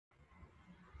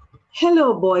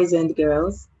Hello, boys and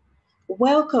girls.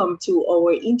 Welcome to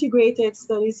our integrated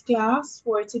studies class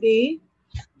for today,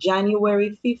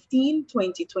 January 15,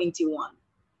 2021.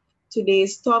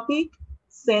 Today's topic,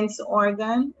 sense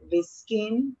organ, the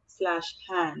skin slash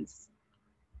hands.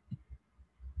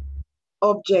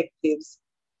 Objectives.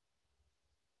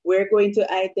 We're going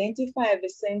to identify the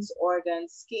sense organ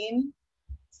skin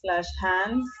slash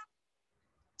hands,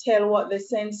 tell what the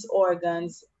sense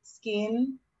organs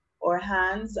skin or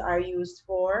hands are used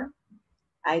for,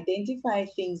 identify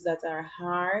things that are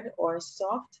hard or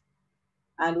soft,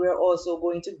 and we're also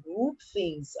going to group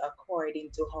things according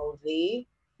to how they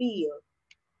feel.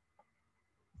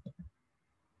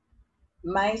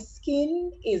 My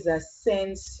skin is a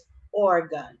sense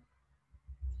organ.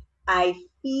 I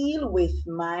feel with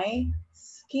my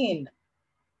skin.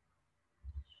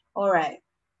 All right.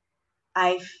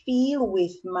 I feel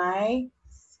with my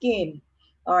skin.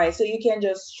 All right. So you can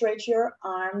just stretch your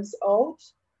arms out,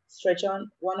 stretch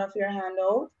on one of your hand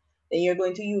out. Then you're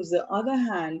going to use the other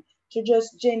hand to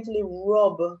just gently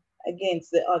rub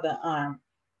against the other arm.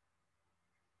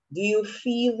 Do you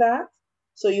feel that?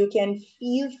 So you can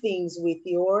feel things with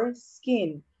your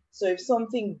skin. So if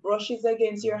something brushes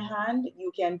against your hand,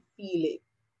 you can feel it.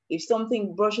 If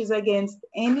something brushes against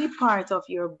any part of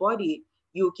your body,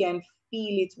 you can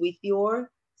feel it with your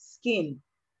skin.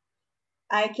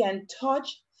 I can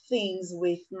touch things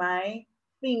with my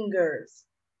fingers.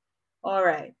 All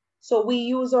right. So we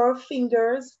use our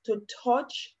fingers to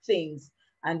touch things.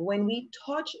 And when we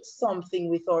touch something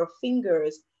with our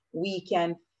fingers, we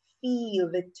can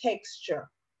feel the texture.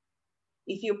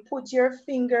 If you put your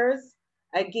fingers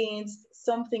against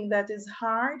something that is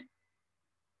hard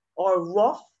or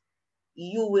rough,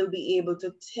 you will be able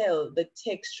to tell the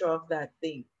texture of that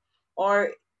thing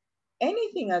or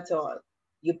anything at all.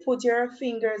 You put your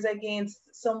fingers against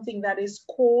something that is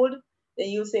cold, then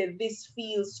you say, this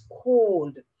feels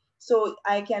cold. So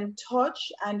I can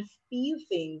touch and feel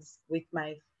things with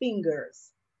my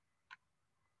fingers.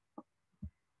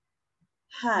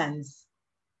 Hands.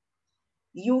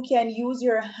 You can use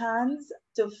your hands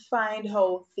to find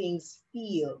how things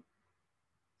feel.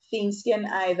 Things can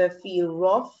either feel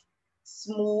rough,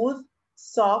 smooth,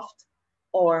 soft,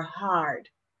 or hard.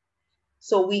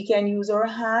 So we can use our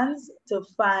hands to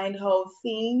find how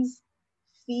things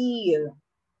feel.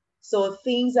 So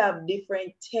things have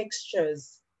different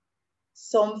textures.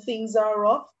 Some things are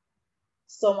rough,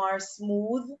 some are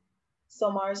smooth,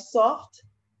 some are soft,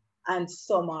 and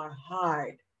some are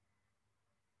hard.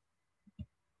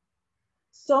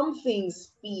 Some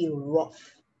things feel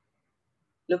rough.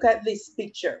 Look at this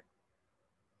picture.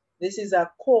 This is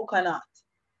a coconut,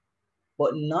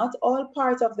 but not all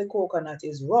part of the coconut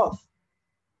is rough.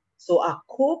 So a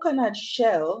coconut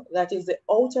shell, that is the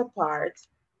outer part,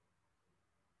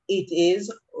 it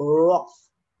is rough.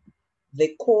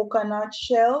 The coconut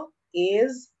shell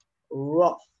is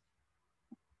rough.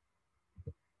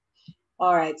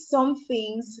 All right, some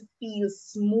things feel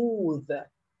smooth.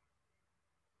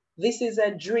 This is a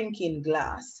drinking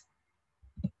glass.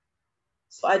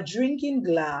 So a drinking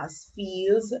glass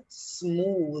feels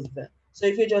smooth. So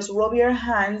if you just rub your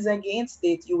hands against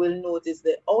it, you will notice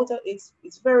the outer, it's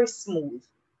very smooth.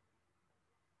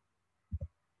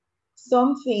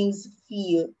 Some things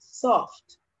feel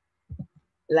soft,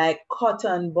 like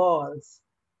cotton balls.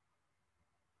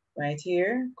 Right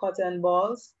here, cotton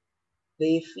balls,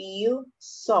 they feel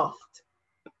soft.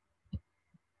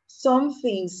 Some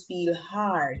things feel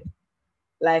hard,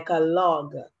 like a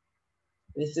log.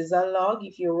 This is a log.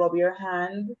 If you rub your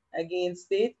hand against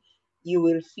it, you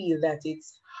will feel that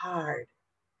it's hard.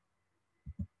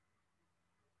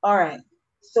 All right,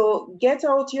 so get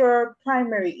out your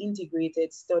primary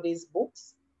integrated studies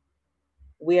books.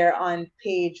 We are on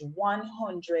page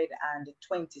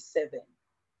 127.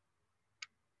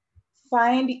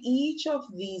 Find each of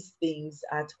these things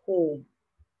at home.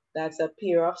 That's a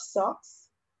pair of socks,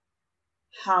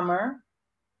 hammer,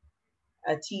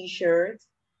 a t-shirt,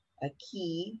 a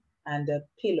key, and a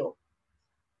pillow.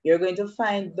 You're going to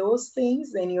find those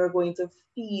things, then you're going to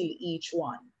feel each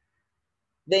one.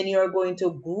 Then you're going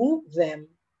to group them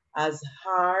as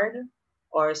hard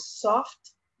or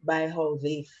soft by how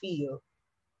they feel.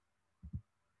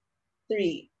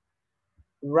 3,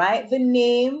 write the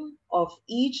name of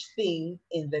each thing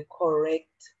in the correct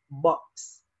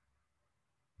box.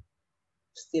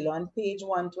 Still on page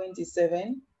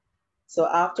 127. So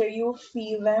after you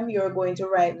feel them, you're going to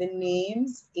write the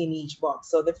names in each box.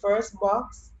 So the first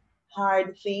box,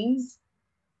 hard things,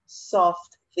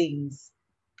 soft things.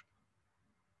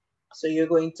 So you're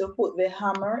going to put the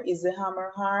hammer. Is the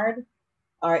hammer hard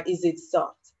or is it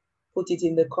soft? Put it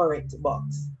in the correct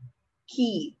box.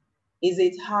 Key. Is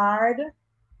it hard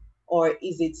or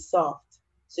is it soft?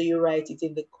 So you write it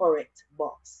in the correct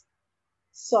box.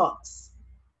 Socks.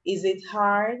 Is it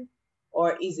hard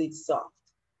or is it soft?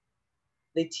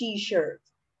 The t-shirt.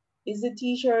 Is the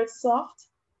t-shirt soft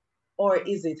or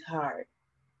is it hard?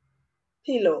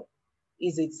 Pillow.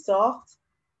 Is it soft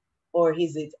or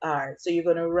is it hard? So you're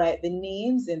going to write the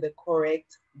names in the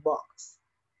correct box.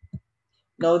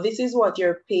 Now, this is what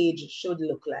your page should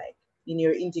look like in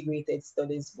your integrated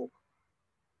studies book.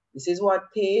 This is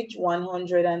what page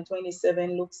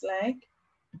 127 looks like.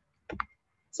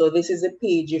 So this is the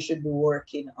page you should be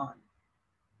working on.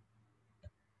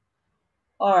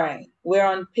 All right, we're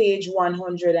on page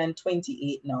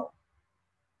 128 now.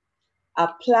 A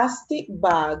plastic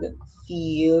bag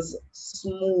feels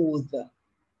smooth.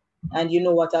 And you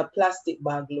know what a plastic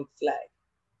bag looks like.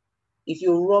 If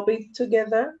you rub it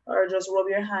together or just rub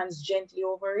your hands gently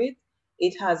over it,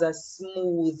 it has a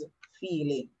smooth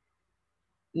feeling.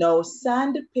 Now,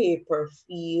 sandpaper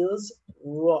feels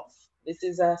rough. This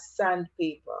is a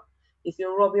sandpaper. If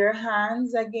you rub your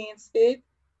hands against it,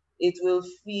 it will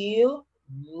feel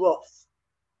rough.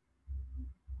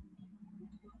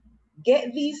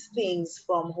 Get these things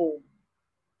from home.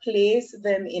 Place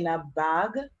them in a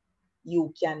bag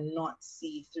you cannot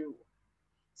see through.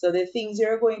 So the things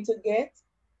you're going to get,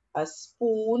 a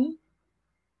spoon,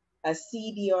 a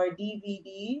CD or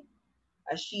DVD,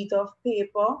 a sheet of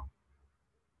paper,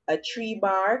 a tree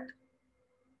bark,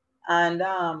 and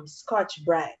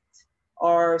Scotch-Brite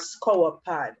or scour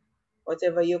pad,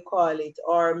 whatever you call it,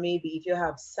 or maybe if you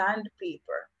have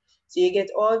sandpaper. So you get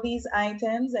all these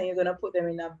items and you're going to put them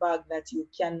in a bag that you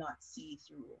cannot see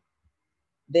through.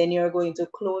 Then you're going to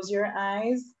close your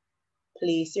eyes,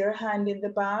 place your hand in the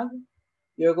bag.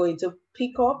 You're going to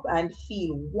pick up and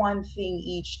feel one thing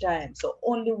each time. So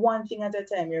only one thing at a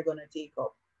time you're going to take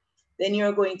up. Then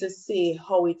you're going to say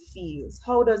how it feels.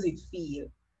 How does it feel?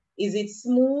 Is it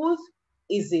smooth?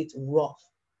 Is it rough?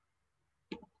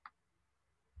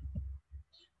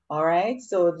 All right,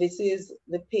 so this is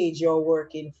the page you're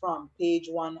working from, page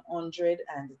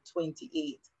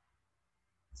 128.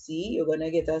 See, you're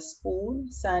gonna get a spoon,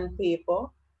 sandpaper,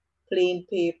 plain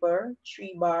paper,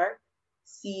 tree bark,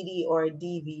 CD or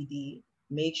DVD.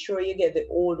 Make sure you get the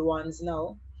old ones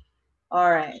now.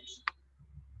 All right.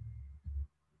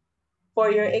 For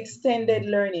your extended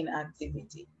learning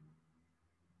activity,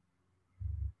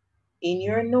 in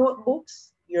your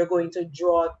notebooks, you're going to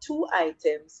draw 2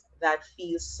 items that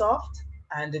feel soft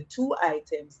and the 2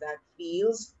 items that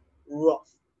feels rough.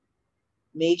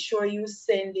 Make sure you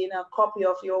send in a copy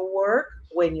of your work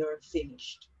when you're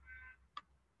finished.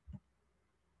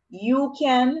 You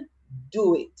can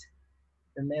do it.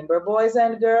 Remember, boys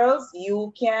and girls,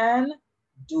 you can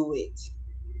do it.